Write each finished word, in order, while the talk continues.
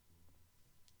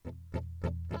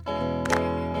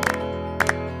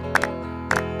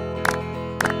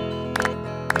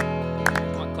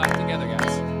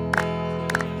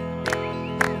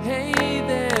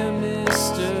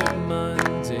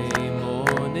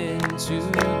2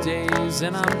 days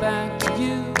and I'm back to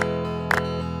you.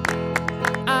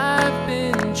 I've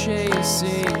been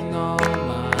chasing all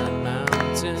my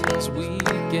mountains,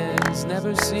 weekends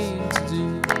never seem to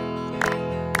do.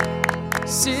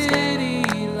 City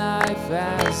life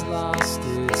has lost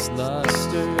its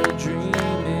luster,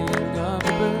 dreaming of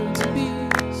the birds and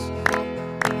bees.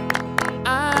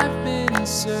 I've been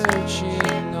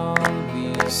searching all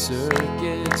these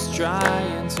circuits,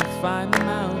 trying to find the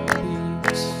mountain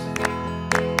peaks.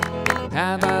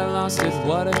 Have I lost it?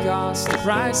 What a cost! The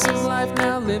price of life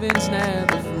now, living's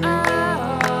never free.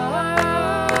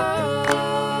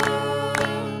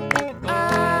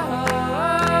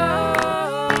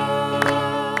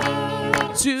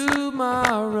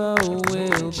 Tomorrow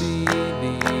will be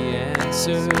the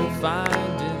answer,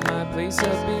 finding my place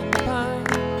up in the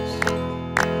pines,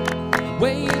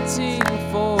 waiting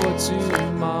for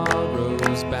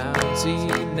tomorrow's bounty,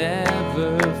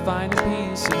 never finding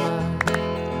peace of mind.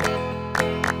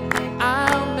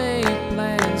 I'll make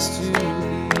plans to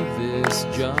leave this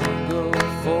jungle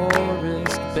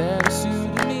forest better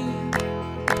suited me.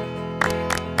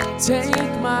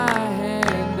 Take my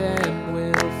hand and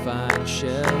we'll find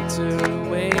shelter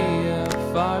way up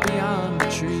far beyond the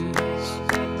trees.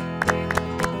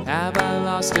 Have I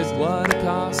lost it? What a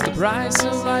cost! The price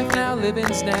of life now,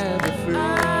 living's never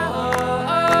free.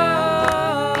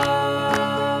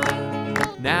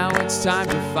 Now it's time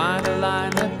to find a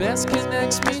line that best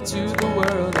connects me to the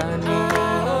world I need.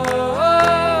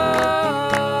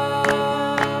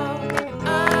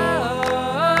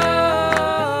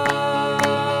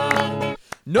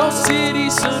 No city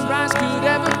sunrise could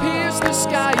ever pierce the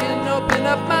sky and open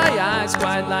up my eyes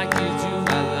quite like you do,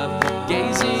 my love.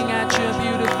 Gazing at your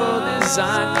beautiful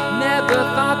design, never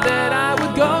thought that I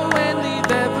would go and leave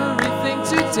everything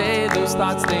today. Those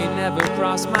thoughts, they never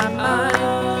crossed my mind.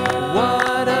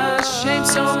 What a shame,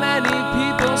 so many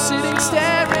people sitting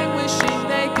staring, wishing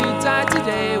they could die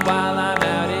today while